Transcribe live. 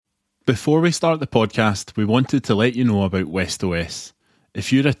Before we start the podcast, we wanted to let you know about WestOS.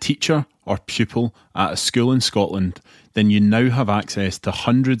 If you're a teacher or pupil at a school in Scotland, then you now have access to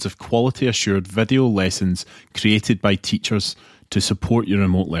hundreds of quality-assured video lessons created by teachers to support your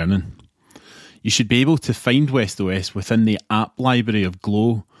remote learning. You should be able to find WestOS within the app library of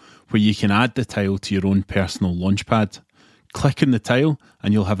Glow, where you can add the tile to your own personal launchpad. Click on the tile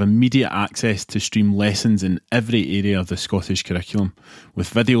and you'll have immediate access to stream lessons in every area of the Scottish curriculum, with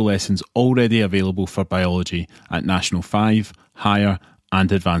video lessons already available for biology at National 5, Higher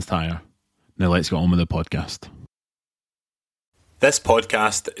and Advanced Higher. Now let's get on with the podcast. This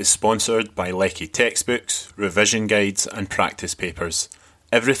podcast is sponsored by Leitch textbooks, revision guides and practice papers.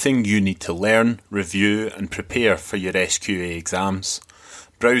 Everything you need to learn, review and prepare for your SQA exams.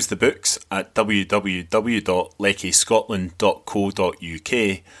 Browse the books at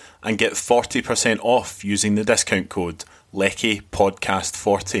www.leckiescotland.co.uk and get 40% off using the discount code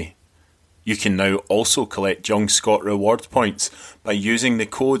LECKIEPODCAST40. You can now also collect Young Scot reward points by using the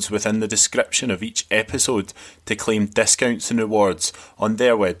codes within the description of each episode to claim discounts and rewards on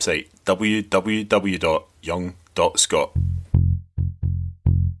their website www.young.scot.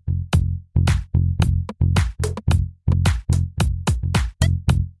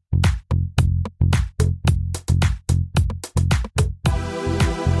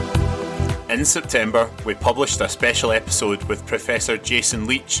 In September, we published a special episode with Professor Jason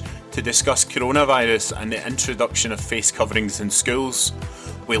Leitch to discuss coronavirus and the introduction of face coverings in schools.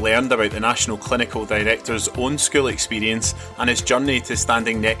 We learned about the National Clinical Director's own school experience and his journey to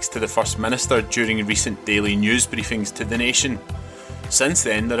standing next to the First Minister during recent daily news briefings to the nation. Since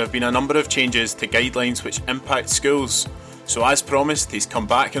then, there have been a number of changes to guidelines which impact schools. So as promised, he's come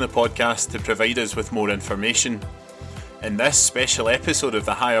back on the podcast to provide us with more information. In this special episode of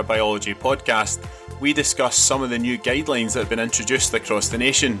the Higher Biology podcast, we discuss some of the new guidelines that have been introduced across the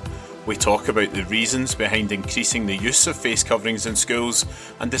nation. We talk about the reasons behind increasing the use of face coverings in schools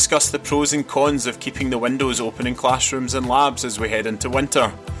and discuss the pros and cons of keeping the windows open in classrooms and labs as we head into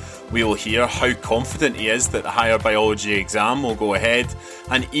winter. We will hear how confident he is that the Higher Biology exam will go ahead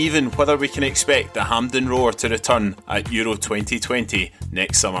and even whether we can expect the Hampden Roar to return at Euro 2020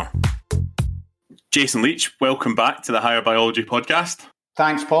 next summer. Jason Leitch, welcome back to the Higher Biology podcast.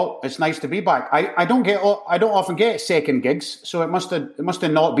 Thanks, Paul. It's nice to be back. I don't often get second gigs, so it must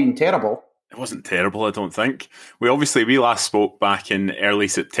have not been terrible. It wasn't terrible, I don't think. We last spoke back in early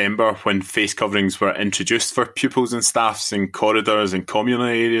September when face coverings were introduced for pupils and staffs in corridors and communal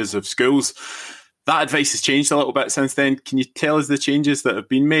areas of schools. That advice has changed a little bit since then. Can you tell us the changes that have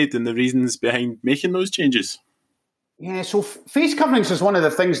been made and the reasons behind making those changes? Yeah, so face coverings is one of the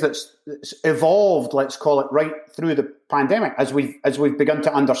things that's evolved, let's call it, right through the pandemic as we've begun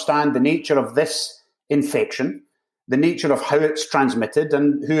to understand the nature of this infection, the nature of how it's transmitted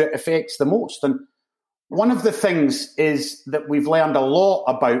and who it affects the most. And one of the things is that we've learned a lot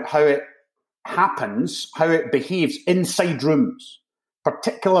about how it happens, how it behaves inside rooms,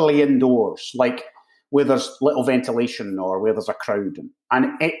 particularly indoors, like where there's little ventilation or where there's a crowd.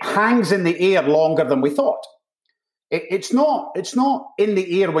 And it hangs in the air longer than we thought. It's not in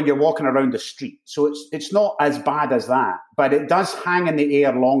the air when you're walking around the street, so it's not as bad as that, but it does hang in the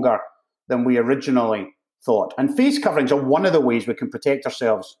air longer than we originally thought. And face coverings are one of the ways we can protect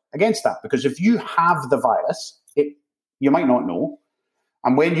ourselves against that, because if you have the virus, you might not know,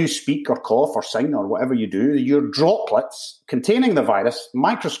 and when you speak or cough or sing or whatever you do, your droplets containing the virus,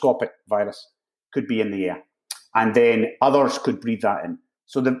 microscopic virus, could be in the air, and then others could breathe that in.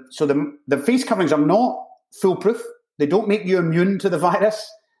 So the face coverings are not foolproof. They don't make you immune to the virus,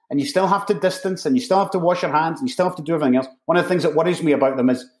 and you still have to distance, and you still have to wash your hands, and you still have to do everything else. One of the things that worries me about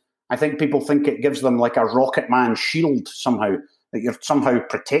them is I think people think it gives them like a Rocket Man shield somehow, that you're somehow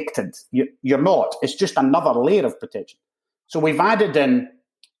protected. You're not. It's just another layer of protection. So we've added in,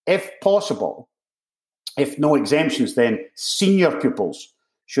 if possible, if no exemptions, then senior pupils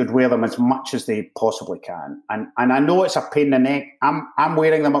should wear them as much as they possibly can. And I know it's a pain in the neck. I'm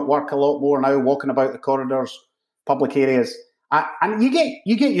wearing them at work a lot more now, walking about the corridors, public areas, and you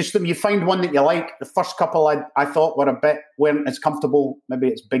get used to them. You find one that you like. The first couple I thought weren't as comfortable. Maybe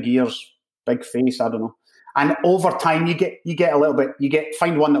it's big ears, big face. I don't know. And over time, you get a little bit.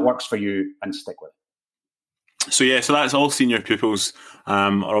 Find one that works for you and stick with it. So that's all senior pupils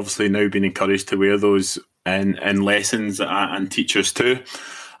are obviously now being encouraged to wear those in lessons and teachers too.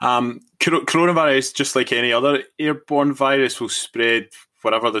 Coronavirus, just like any other airborne virus, will spread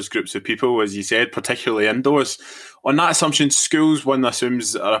wherever there's groups of people, as you said, particularly indoors. On that assumption, schools, one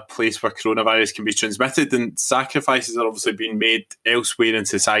assumes, are a place where coronavirus can be transmitted, and sacrifices are obviously being made elsewhere in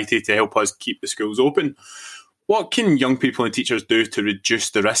society to help us keep the schools open. What can young people and teachers do to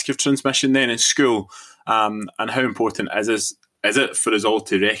reduce the risk of transmission then in school? And how important is it for us all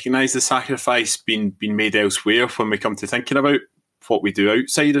to recognise the sacrifice being made elsewhere when we come to thinking about what we do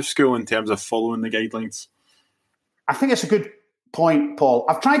outside of school in terms of following the guidelines? I think it's a good point, Paul.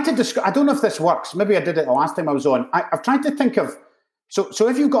 I've tried to describe, I don't know if this works. Maybe I did it the last time I was on. I've tried to think of, so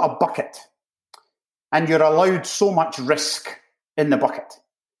if you've got a bucket and you're allowed so much risk in the bucket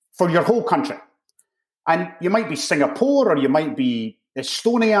for your whole country, and you might be Singapore or you might be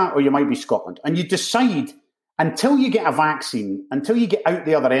Estonia or you might be Scotland, and you decide until you get a vaccine, until you get out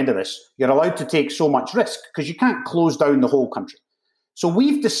the other end of this, you're allowed to take so much risk because you can't close down the whole country. So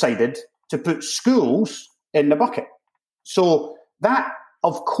we've decided to put schools in the bucket. So that,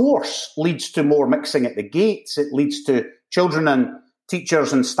 of course, leads to more mixing at the gates. It leads to children and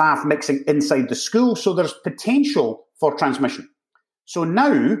teachers and staff mixing inside the school. So there's potential for transmission. So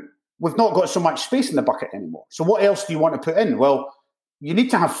now we've not got so much space in the bucket anymore. So what else do you want to put in? Well, you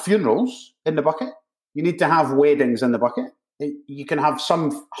need to have funerals in the bucket. You need to have weddings in the bucket. You can have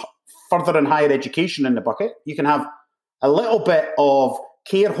some further and higher education in the bucket. You can have a little bit of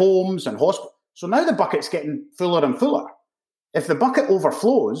care homes and hospitals. So now the bucket's getting fuller and fuller. If the bucket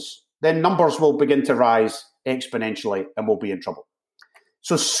overflows, then numbers will begin to rise exponentially and we'll be in trouble.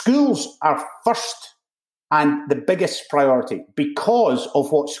 So schools are first and the biggest priority because of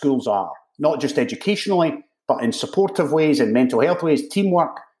what schools are, not just educationally, but in supportive ways, in mental health ways,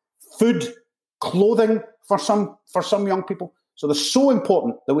 teamwork, food, clothing for some young people. So they're so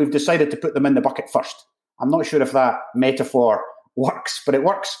important that we've decided to put them in the bucket first. I'm not sure if that metaphor works, but it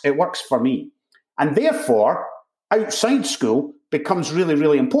works for me. And therefore, outside school becomes really,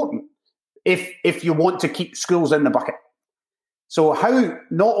 really important if you want to keep schools in the bucket. So how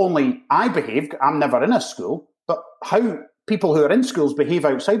not only I behave, I'm never in a school, but how people who are in schools behave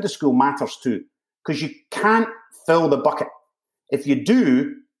outside the school matters too, because you can't fill the bucket. If you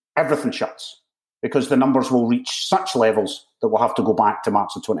do, everything shuts, because the numbers will reach such levels that we'll have to go back to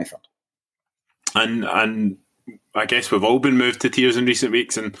March the 23rd. And I guess we've all been moved to tiers in recent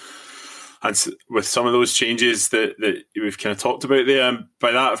weeks, and with some of those changes that we've kind of talked about there. And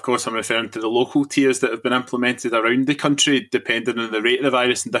by that, of course, I'm referring to the local tiers that have been implemented around the country, depending on the rate of the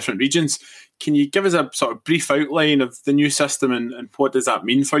virus in different regions. Can you give us a sort of brief outline of the new system and what does that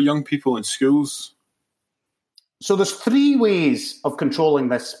mean for young people in schools? So there's 3 ways of controlling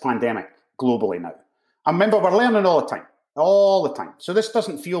this pandemic globally now. And remember, we're learning all the time. So this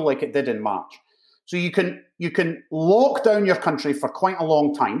doesn't feel like it did in March. So you can lock down your country for quite a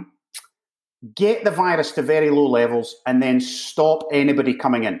long time, get the virus to very low levels, and then stop anybody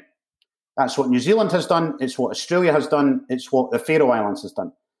coming in. That's what New Zealand has done. It's what Australia has done. It's what the Faroe Islands has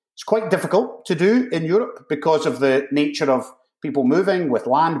done. It's quite difficult to do in Europe because of the nature of people moving with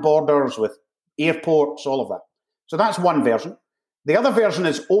land borders, with airports, all of that. So that's one version. The other version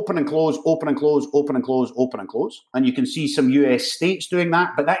is open and close, open and close, open and close, open and close. And you can see some US states doing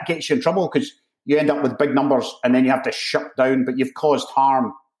that, but that gets you in trouble because you end up with big numbers and then you have to shut down, but you've caused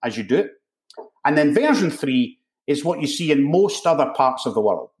harm as you do it. And then version 3 is what you see in most other parts of the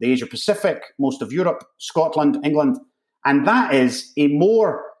world, the Asia Pacific, most of Europe, Scotland, England. And that is a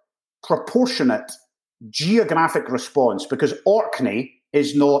more proportionate geographic response because Orkney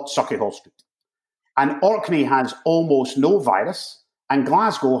is not Sauchiehall Street. And Orkney has almost no virus and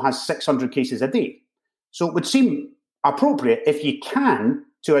Glasgow has 600 cases a day. So it would seem appropriate, if you can,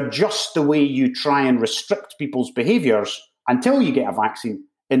 to adjust the way you try and restrict people's behaviours until you get a vaccine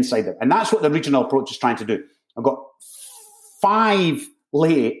inside it. And that's what the regional approach is trying to do. I've got 5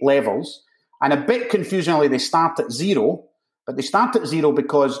 levels, and a bit confusingly, they start at 0, but they start at 0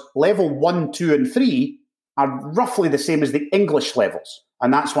 because level 1, 2, and 3 are roughly the same as the English levels.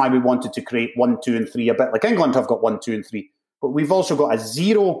 And that's why we wanted to create 1, 2, and 3, a bit like England have got 1, 2, and 3. But we've also got a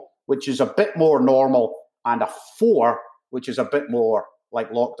 0, which is a bit more normal, and a 4, which is a bit more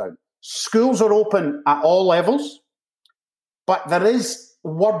like lockdown. Schools are open at all levels, but there is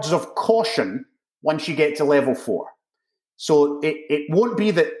words of caution once you get to level 4. So it won't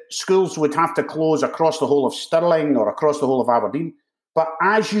be that schools would have to close across the whole of Stirling or across the whole of Aberdeen, but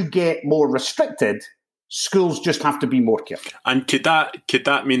as you get more restricted, schools just have to be more careful. And could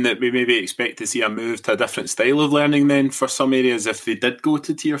that mean that we maybe expect to see a move to a different style of learning then for some areas if they did go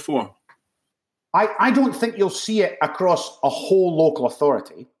to tier 4? I don't think you'll see it across a whole local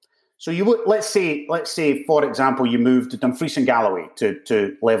authority. So you would, let's say, for example, you moved Dumfries and Galloway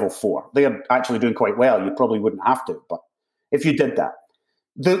to level 4. They're actually doing quite well. You probably wouldn't have to, but if you did that,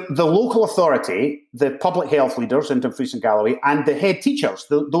 the local authority, the public health leaders in Dumfries and Galloway, and the head teachers,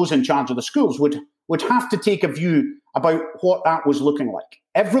 those in charge of the schools, would have to take a view about what that was looking like.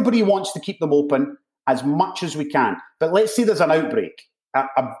 Everybody wants to keep them open, as much as we can. But let's say there's an outbreak,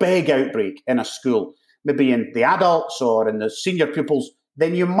 a big outbreak in a school, maybe in the adults or in the senior pupils,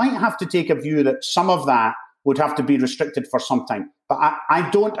 then you might have to take a view that some of that would have to be restricted for some time. But I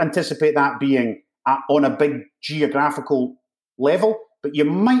don't anticipate that being on a big geographical level, but you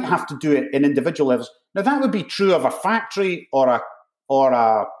might have to do it in individual levels. Now, that would be true of a factory or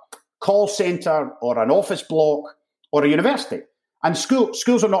a call centre or an office block or a university. And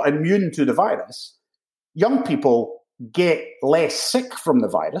schools are not immune to the virus. Young people get less sick from the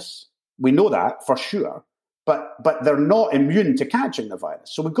virus. We know that for sure. But they're not immune to catching the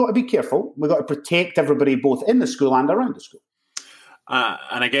virus. So we've got to be careful. We've got to protect everybody both in the school and around the school.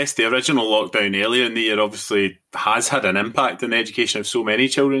 And I guess the original lockdown earlier in the year obviously has had an impact on the education of so many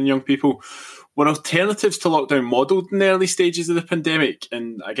children and young people. Were alternatives to lockdown modelled in the early stages of the pandemic?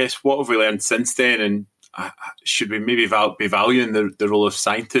 And I guess what have we learned since then? And should we maybe be valuing the role of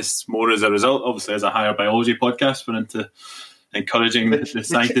scientists more as a result? Obviously, as a higher biology podcast, we're into encouraging the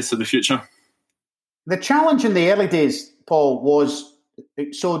scientists of the future. The challenge in the early days, Paul, was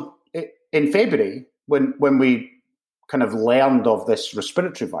in February when we kind of learned of this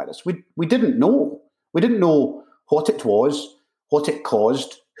respiratory virus, we didn't know. We didn't know what it was, what it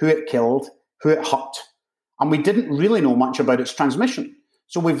caused, who it killed, who it hurt. And we didn't really know much about its transmission.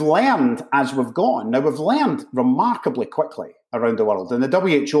 So we've learned as we've gone. Now, we've learned remarkably quickly around the world, and the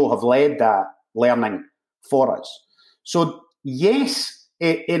WHO have led that learning for us. So, yes,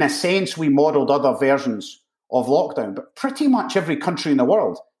 in a sense, we modelled other versions of lockdown, but pretty much every country in the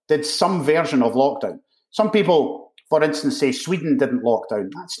world did some version of lockdown. Some people, for instance, say Sweden didn't lock down.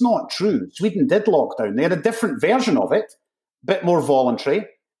 That's not true. Sweden did lock down. They had a different version of it, a bit more voluntary,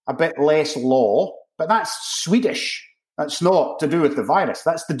 a bit less law, but that's Swedish. That's not to do with the virus.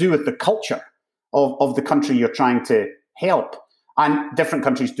 That's to do with the culture of the country you're trying to help. And different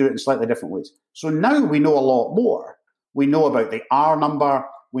countries do it in slightly different ways. So now we know a lot more. We know about the R number.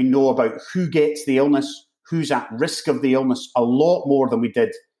 We know about who gets the illness, who's at risk of the illness, a lot more than we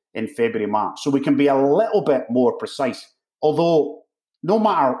did in February, March. So we can be a little bit more precise. Although no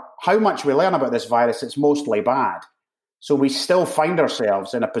matter how much we learn about this virus, it's mostly bad. So we still find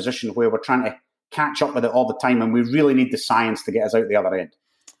ourselves in a position where we're trying to catch up with it all the time, and we really need the science to get us out the other end.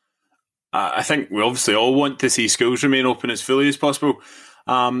 I think we obviously all want to see schools remain open as fully as possible.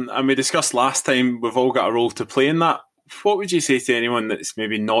 And we discussed last time, we've all got a role to play in that. What would you say to anyone that's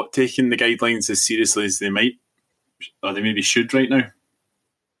maybe not taking the guidelines as seriously as they might, or they maybe should right now?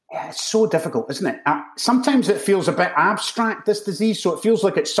 Yeah, it's so difficult, isn't it? Sometimes it feels a bit abstract, this disease, so it feels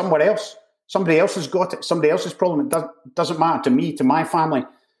like it's somewhere else. Somebody else has got it, somebody else's problem. It doesn't matter to me, to my family.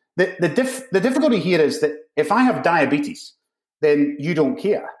 The difficulty here is that if I have diabetes, then you don't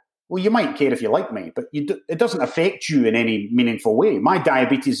care. Well, you might care if you like me, but it doesn't affect you in any meaningful way. My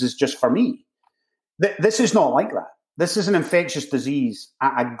diabetes is just for me. This is not like that. This is an infectious disease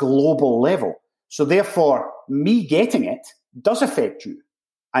at a global level. So therefore, me getting it does affect you,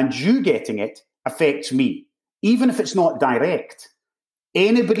 and you getting it affects me, even if it's not direct.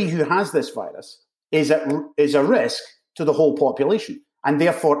 Anybody who has this virus is a risk to the whole population. And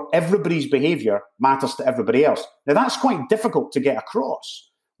therefore, everybody's behaviour matters to everybody else. Now, that's quite difficult to get across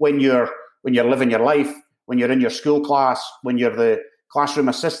when you're living your life, when you're in your school class, when you're the classroom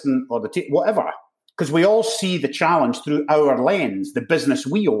assistant or whatever, because we all see the challenge through our lens, the business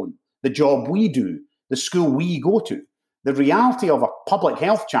we own, the job we do, the school we go to. The reality of a public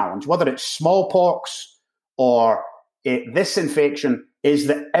health challenge, whether it's smallpox or this infection, is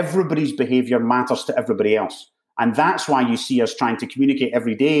that everybody's behaviour matters to everybody else. And that's why you see us trying to communicate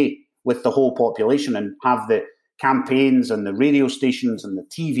every day with the whole population and have the campaigns and the radio stations and the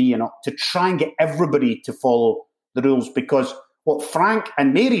TV and to try and get everybody to follow the rules, because what Frank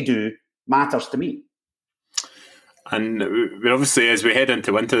and Mary do matters to me. And we're obviously, as we head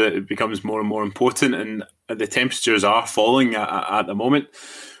into winter, it becomes more and more important, and the temperatures are falling at the moment.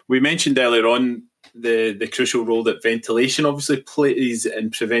 We mentioned earlier on the crucial role that ventilation obviously plays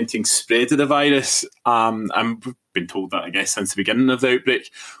in preventing spread of the virus. And we've been told that, I guess, since the beginning of the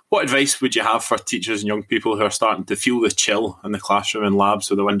outbreak. What advice would you have for teachers and young people who are starting to feel the chill in the classroom and labs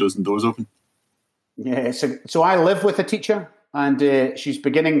with the windows and doors open? Yeah, so I live with a teacher, and she's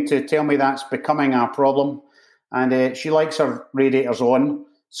beginning to tell me that's becoming a problem, and she likes her radiators on.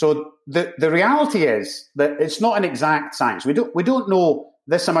 So the reality is that it's not an exact science. We don't know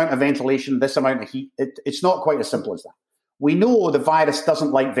this amount of ventilation, this amount of heat. It's not quite as simple as that. We know the virus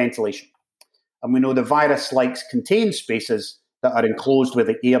doesn't like ventilation. And we know the virus likes contained spaces that are enclosed where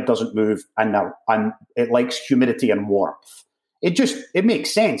the air doesn't move, and it likes humidity and warmth. It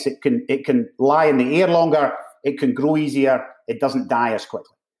makes sense. It can lie in the air longer. It can grow easier. It doesn't die as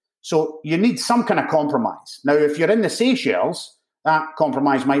quickly. So you need some kind of compromise. Now, if you're in the Seychelles, that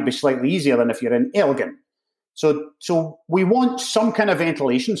compromise might be slightly easier than if you're in Elgin. So we want some kind of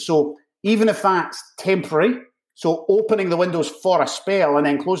ventilation. So even if that's temporary, so opening the windows for a spell and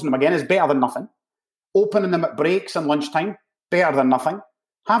then closing them again is better than nothing. Opening them at breaks and lunchtime, better than nothing.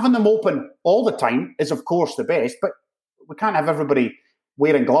 Having them open all the time is, of course, the best, but we can't have everybody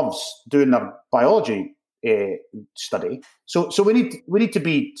wearing gloves doing their biology study. So we need to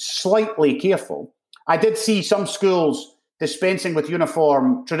be slightly careful. I did see some schools dispensing with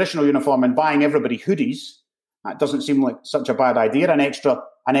traditional uniform, and buying everybody hoodies. That doesn't seem like such a bad idea, an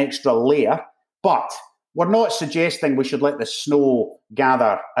extra layer. But we're not suggesting we should let the snow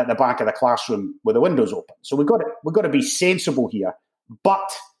gather at the back of the classroom with the windows open. So we've got to be sensible here.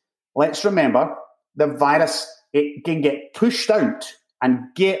 But let's remember, the virus, it can get pushed out and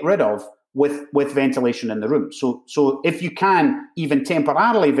get rid of with ventilation in the room. So if you can even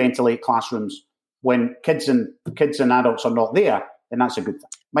temporarily ventilate classrooms when kids and adults are not there, then that's a good thing.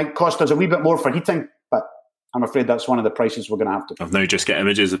 Might cost us a wee bit more for heating, but I'm afraid that's one of the prices we're going to have to pay. I've now just got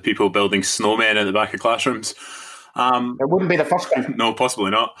images of people building snowmen at the back of classrooms. It wouldn't be the first time. No,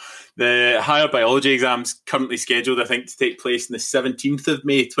 possibly not. The higher biology exams currently scheduled, I think, to take place on the 17th of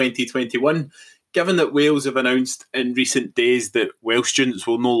May 2021. Given that Wales have announced in recent days that Welsh students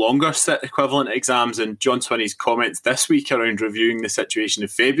will no longer sit equivalent exams, and John Swinney's comments this week around reviewing the situation in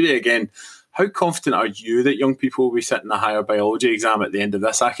February again, how confident are you that young people will be sitting a higher biology exam at the end of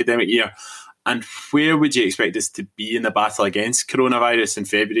this academic year? And where would you expect us to be in the battle against coronavirus in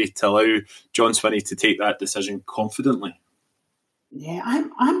February to allow John Swinney to take that decision confidently? Yeah,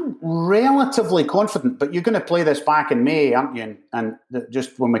 I'm relatively confident, but you're going to play this back in May, aren't you? And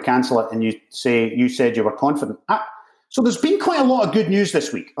just when we cancel it, and you said you were confident. So there's been quite a lot of good news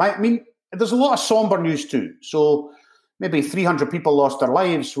this week. Right? I mean, there's a lot of somber news too. So maybe 300 people lost their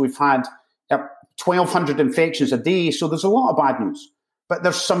lives. We've had 1,200 infections a day. So there's a lot of bad news. But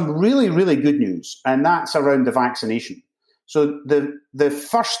there's some really, really good news, and that's around the vaccination. So the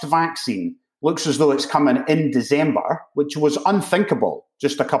first vaccine looks as though it's coming in December, which was unthinkable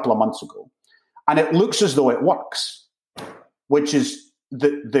just a couple of months ago. And it looks as though it works, which is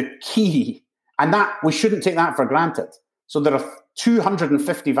the key. And that we shouldn't take that for granted. So there are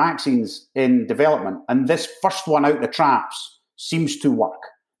 250 vaccines in development, and this first one out the traps seems to work.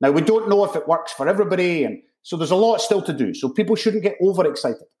 Now, we don't know if it works for everybody, and so there's a lot still to do. So people shouldn't get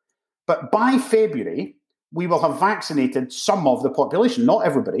overexcited. But by February, we will have vaccinated some of the population, not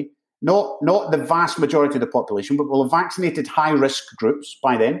everybody, not the vast majority of the population, but we'll have vaccinated high-risk groups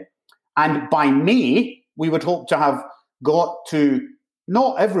by then. And by May, we would hope to have got to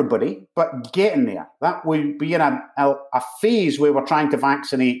not everybody, but getting there. That would be in a phase where we're trying to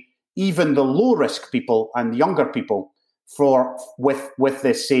vaccinate even the low-risk people and younger people with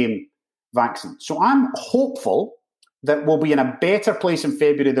this same vaccine. So I'm hopeful that we'll be in a better place in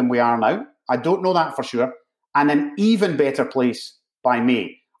February than we are now. I don't know that for sure. And an even better place by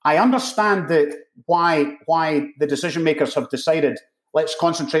May. I understand that why the decision makers have decided let's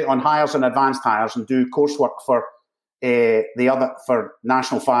concentrate on hires and advanced hires and do coursework for for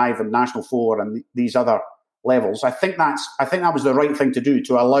National 5 and National 4 and these other levels. I think that was the right thing to do,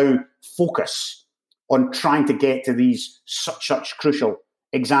 to allow focus on trying to get to these such crucial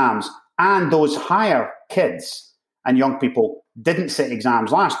exams. And those higher kids and young people didn't sit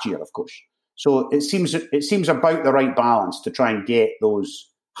exams last year, of course. So it seems about the right balance to try and get those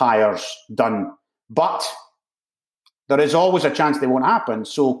hires done. But there is always a chance they won't happen.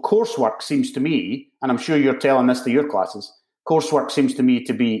 So coursework seems to me, and I'm sure you're telling this to your classes, coursework seems to me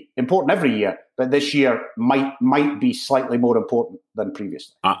to be important every year, but this year might be slightly more important than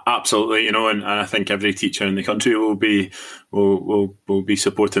previously. Absolutely, and I think every teacher in the country will be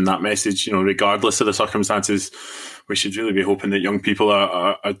supporting that message. Regardless of the circumstances, we should really be hoping that young people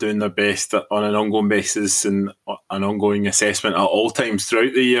are doing their best on an ongoing basis and an ongoing assessment at all times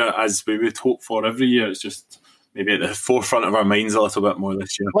throughout the year, as we would hope for every year. It's just maybe at the forefront of our minds a little bit more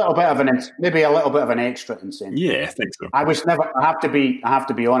this year. Maybe a little bit of an extra incentive. Yeah, I think so. I have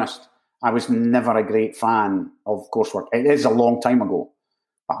to be honest. I was never a great fan of coursework. It is a long time ago,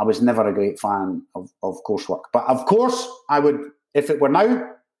 but I was never a great fan of coursework. But of course, I would, if it were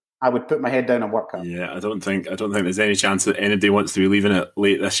now, I would put my head down and work hard. Yeah, I don't think there's any chance that anybody wants to be leaving it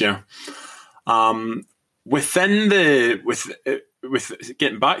late this year. With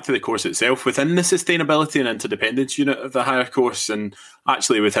getting back to the course itself, within the Sustainability and Interdependence unit of the higher course, and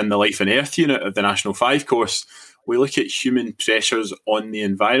actually within the Life and Earth unit of the National 5 course, we look at human pressures on the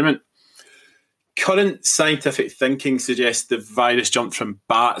environment. Current scientific thinking suggests the virus jumped from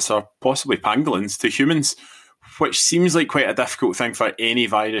bats or possibly pangolins to humans. which seems like quite a difficult thing for any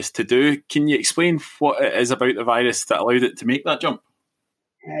virus to do. Can you explain what it is about the virus that allowed it to make that jump?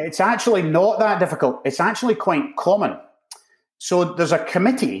 It's actually not that difficult. It's actually quite common. So there's a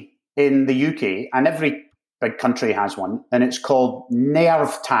committee in the UK, and every big country has one, and it's called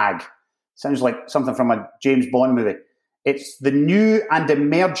NERVTAG. Sounds like something from a James Bond movie. It's the New and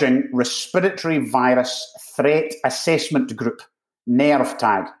Emerging Respiratory Virus Threat Assessment Group,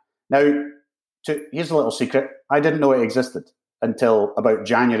 NERVTAG. Now, here's a little secret. I didn't know it existed until about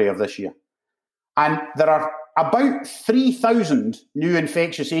January of this year. And there are about 3,000 new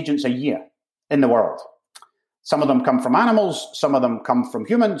infectious agents a year in the world. Some of them come from animals, some of them come from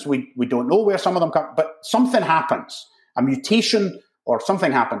humans. We don't know where some of them come, but something happens, a mutation or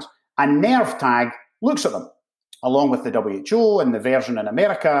something happens, and NERVTAG looks at them, along with the WHO and the version in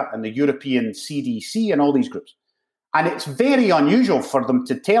America and the European CDC and all these groups. And it's very unusual for them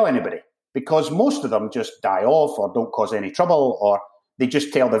to tell anybody, because most of them just die off or don't cause any trouble, or they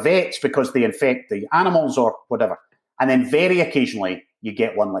just tell the vets because they infect the animals or whatever. And then very occasionally you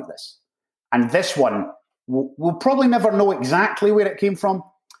get one like this. And this one, we'll probably never know exactly where it came from,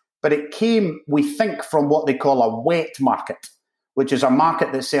 but it came, we think, from what they call a wet market, which is a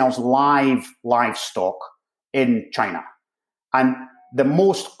market that sells livestock in China. And the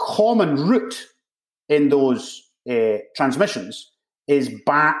most common route in those transmissions is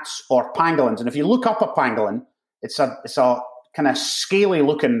bats or pangolins. And if you look up a pangolin, it's a kind of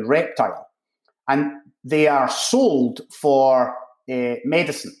scaly-looking reptile. And they are sold for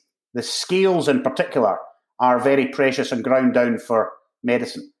medicine. The scales in particular are very precious and ground down for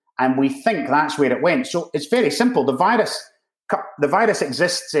medicine. And we think that's where it went. So it's very simple. The virus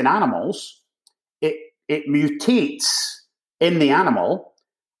exists in animals. It mutates in the animal,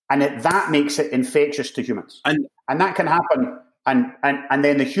 and that makes it infectious to humans. And that can happen, and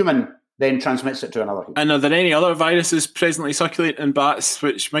then the human then transmits it to another human. And are there any other viruses presently circulating in bats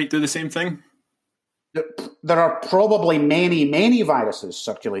which might do the same thing? There are probably many, many viruses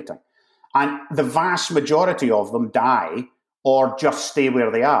circulating. And the vast majority of them die or just stay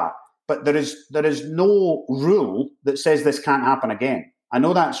where they are. But there is no rule that says this can't happen again. I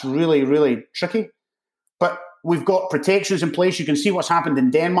know that's really, really tricky, but we've got protections in place. You can see what's happened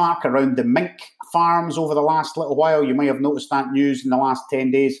in Denmark around the mink farms over the last little while. You may have noticed that news in the last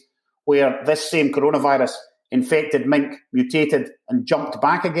 10 days, where this same coronavirus infected mink, mutated, and jumped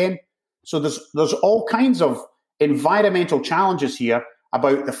back again. So there's all kinds of environmental challenges here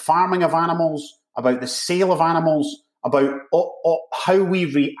about the farming of animals, about the sale of animals, about how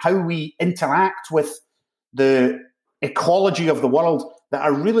we interact with the ecology of the world, that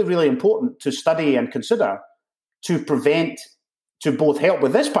are really, really important to study and consider to both help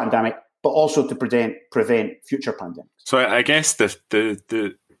with this pandemic, but also to prevent future pandemics. So I guess the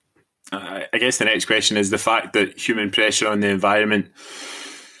next question is the fact that human pressure on the environment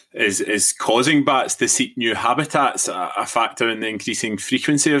is causing bats to seek new habitats a factor in the increasing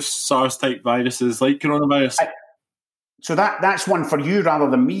frequency of SARS-type viruses like coronavirus? So that's one for you rather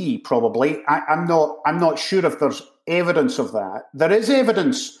than me, probably. I'm not sure if there's evidence of that. There is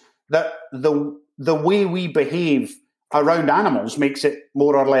evidence that the way we behave around animals makes it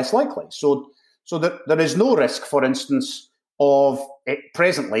more or less likely. So that there is no risk, for instance, of it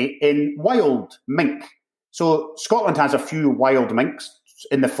presently in wild mink. So Scotland has a few wild minks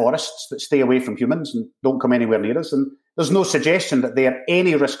in the forests that stay away from humans and don't come anywhere near us. And there's no suggestion that they are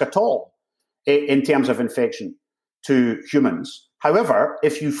any risk at all in terms of infection to humans. However,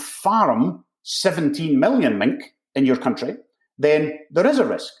 if you farm 17 million mink in your country, then there is a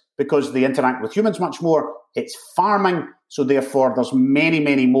risk because they interact with humans much more. It's farming, so therefore there's many,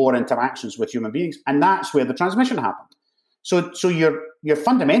 many more interactions with human beings, and that's where the transmission happened. So your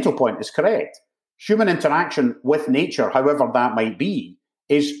fundamental point is correct. Human interaction with nature, however that might be,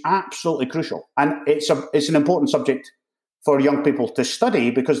 is absolutely crucial. And it's an important subject for young people to study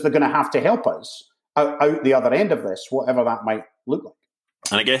because they're going to have to help us out the other end of this, whatever that might look like.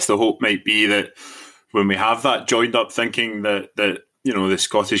 And I guess the hope might be that when we have that joined up thinking that you know, the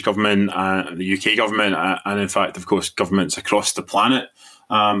Scottish government, the UK government, and in fact, of course, governments across the planet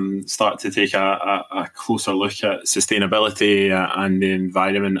start to take a closer look at sustainability and the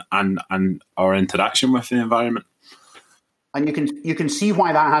environment and our interaction with the environment. And you can see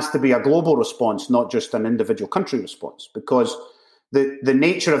why that has to be a global response, not just an individual country response, because the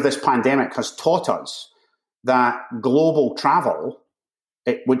nature of this pandemic has taught us that global travel,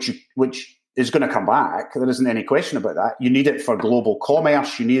 which is going to come back, there isn't any question about that. You need it for global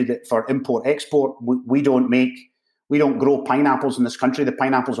commerce. You need it for import-export. We don't grow pineapples in this country. The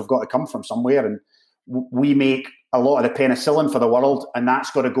pineapples have got to come from somewhere, and we make a lot of the penicillin for the world, and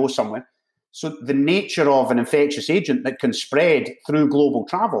that's got to go somewhere. So the nature of an infectious agent that can spread through global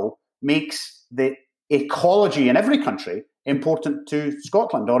travel makes the ecology in every country important to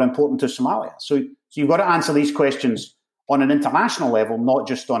Scotland or important to Somalia. So you've got to answer these questions on an international level, not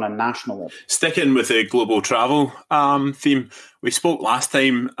just on a national level. Sticking with the global travel theme, we spoke last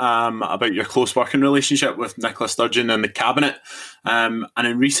time about your close working relationship with Nicola Sturgeon and the Cabinet. And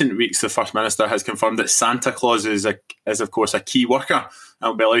in recent weeks, the First Minister has confirmed that Santa Claus is of course, a key worker and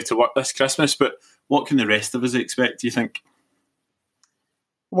will be allowed to work this Christmas. But what can the rest of us expect, do you think?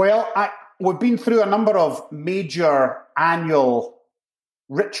 Well, we've been through a number of major annual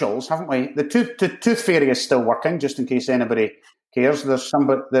rituals, haven't we? The tooth fairy is still working, just in case anybody cares. There's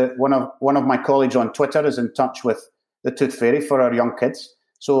somebody, one of my colleagues on Twitter is in touch with the tooth fairy for our young kids.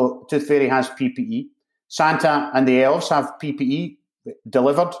 So tooth fairy has PPE. Santa and the elves have PPE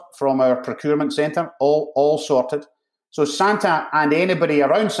delivered from our procurement centre, all sorted. So Santa and anybody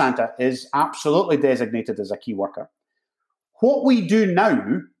around Santa is absolutely designated as a key worker. What we do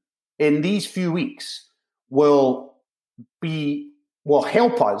now in these few weeks will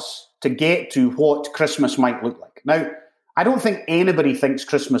help us to get to what Christmas might look like. Now, I don't think anybody thinks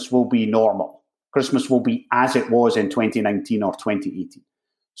Christmas will be normal. Christmas will be as it was in 2019 or 2018.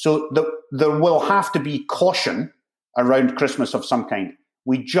 So there will have to be caution around Christmas of some kind.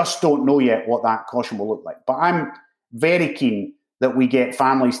 We just don't know yet what that caution will look like. But I'm very keen that we get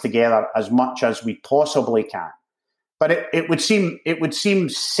families together as much as we possibly can. But it would seem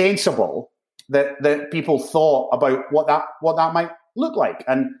sensible that people thought about what that might look like.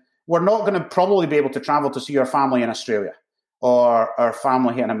 And we're not going to probably be able to travel to see your family in Australia or our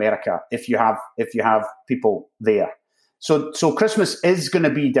family in America if you have people there. So Christmas is going to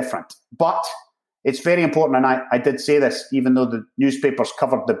be different. But it's very important, and I did say this, even though the newspapers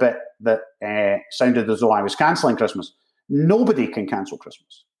covered the bit that sounded as though I was cancelling Christmas. Nobody can cancel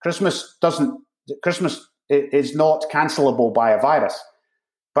Christmas. Christmas is not cancelable by a virus.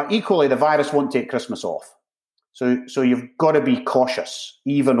 But equally, the virus won't take Christmas off. So you've got to be cautious,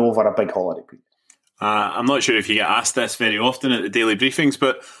 even over a big holiday period. I'm not sure if you get asked this very often at the daily briefings,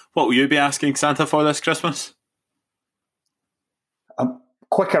 but what will you be asking Santa for this Christmas? A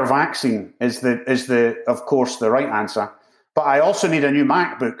quicker vaccine is of course the right answer. But I also need a new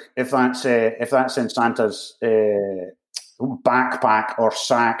MacBook if that's in Santa's backpack or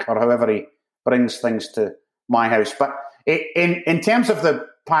sack or however he brings things to my house. But in terms of the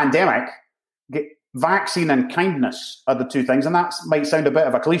pandemic, vaccine and kindness are the two things, and that might sound a bit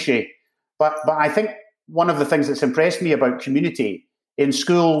of a cliche, but I think one of the things that's impressed me about community in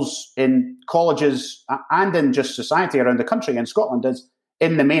schools, in colleges, and in just society around the country in Scotland is,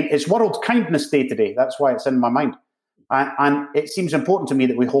 in the main, it's World Kindness Day today. That's why it's in my mind. And it seems important to me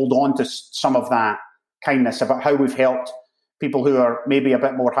that we hold on to some of that kindness about how we've helped people who are maybe a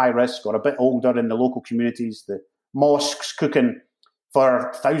bit more high risk or a bit older in the local communities, the mosques cooking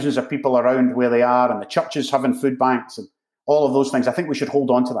for thousands of people around where they are, and the churches having food banks and all of those things. I think we should hold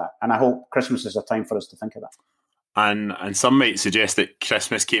on to that. And I hope Christmas is a time for us to think of that. And some might suggest that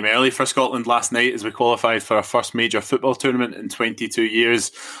Christmas came early for Scotland last night as we qualified for our first major football tournament in 22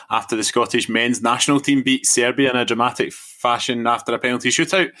 years after the Scottish men's national team beat Serbia in a dramatic fashion after a penalty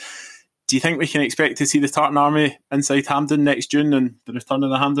shootout. Do you think we can expect to see the Tartan Army inside Hampden next June and the return of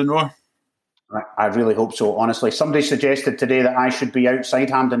the Hampden Roar? I really hope so, honestly. Somebody suggested today that I should be outside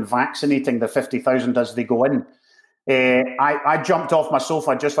Hampden vaccinating the 50,000 as they go in. I jumped off my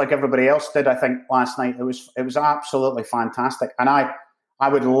sofa just like everybody else did, I think, last night. It was absolutely fantastic. And I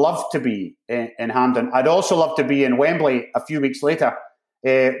would love to be in Hampden. I'd also love to be in Wembley a few weeks later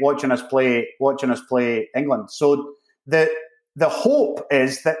watching us play England. So the hope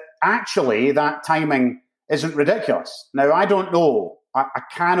is that actually that timing isn't ridiculous. Now, I don't know. I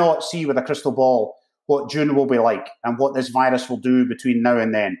cannot see with a crystal ball what June will be like and what this virus will do between now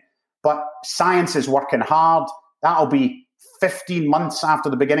and then. But science is working hard. That'll be 15 months after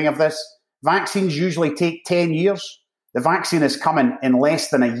the beginning of this. Vaccines usually take 10 years. The vaccine is coming in less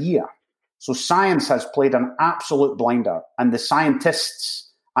than a year. So science has played an absolute blinder. And the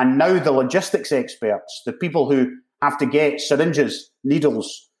scientists and now the logistics experts, the people who have to get syringes,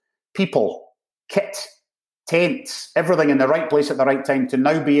 needles, people, kit, tents, everything in the right place at the right time to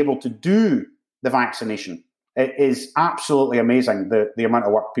now be able to do the vaccination. It is absolutely amazing, the amount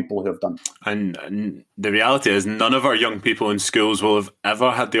of work people who have done. And the reality is none of our young people in schools will have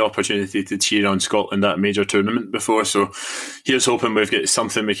ever had the opportunity to cheer on Scotland at a major tournament before. So here's hoping we've got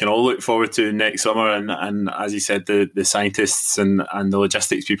something we can all look forward to next summer. And as you said, the scientists and the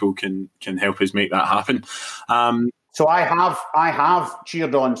logistics people can help us make that happen. So I have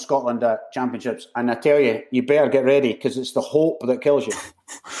cheered on Scotland at championships, and I tell you, you better get ready because it's the hope that kills you.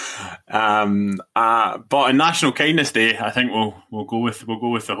 But on National Kindness Day, I think we'll go with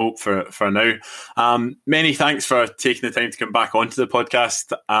the hope for now. Many thanks for taking the time to come back onto the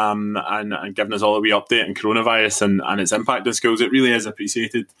podcast and giving us all a wee update on coronavirus and its impact on schools. It really is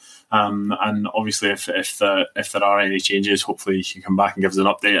appreciated. And obviously, if there are any changes, hopefully you can come back and give us an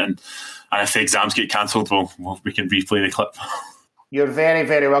update. And if the exams get cancelled, we can replay the clip. You're very,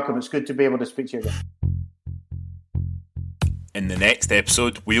 very welcome. It's good to be able to speak to you again. In the next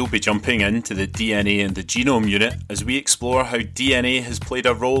episode, we'll be jumping into the DNA and the genome unit as we explore how DNA has played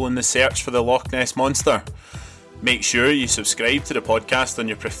a role in the search for the Loch Ness Monster. Make sure you subscribe to the podcast on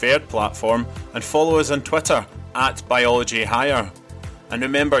your preferred platform and follow us on Twitter @BiologyHire. And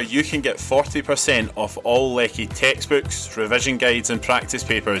remember, you can get 40% off all Lecky textbooks, revision guides and practice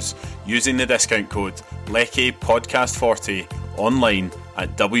papers using the discount code LeckyPodcast40 online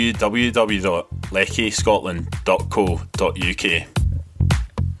at www.leckyscotland.co.uk.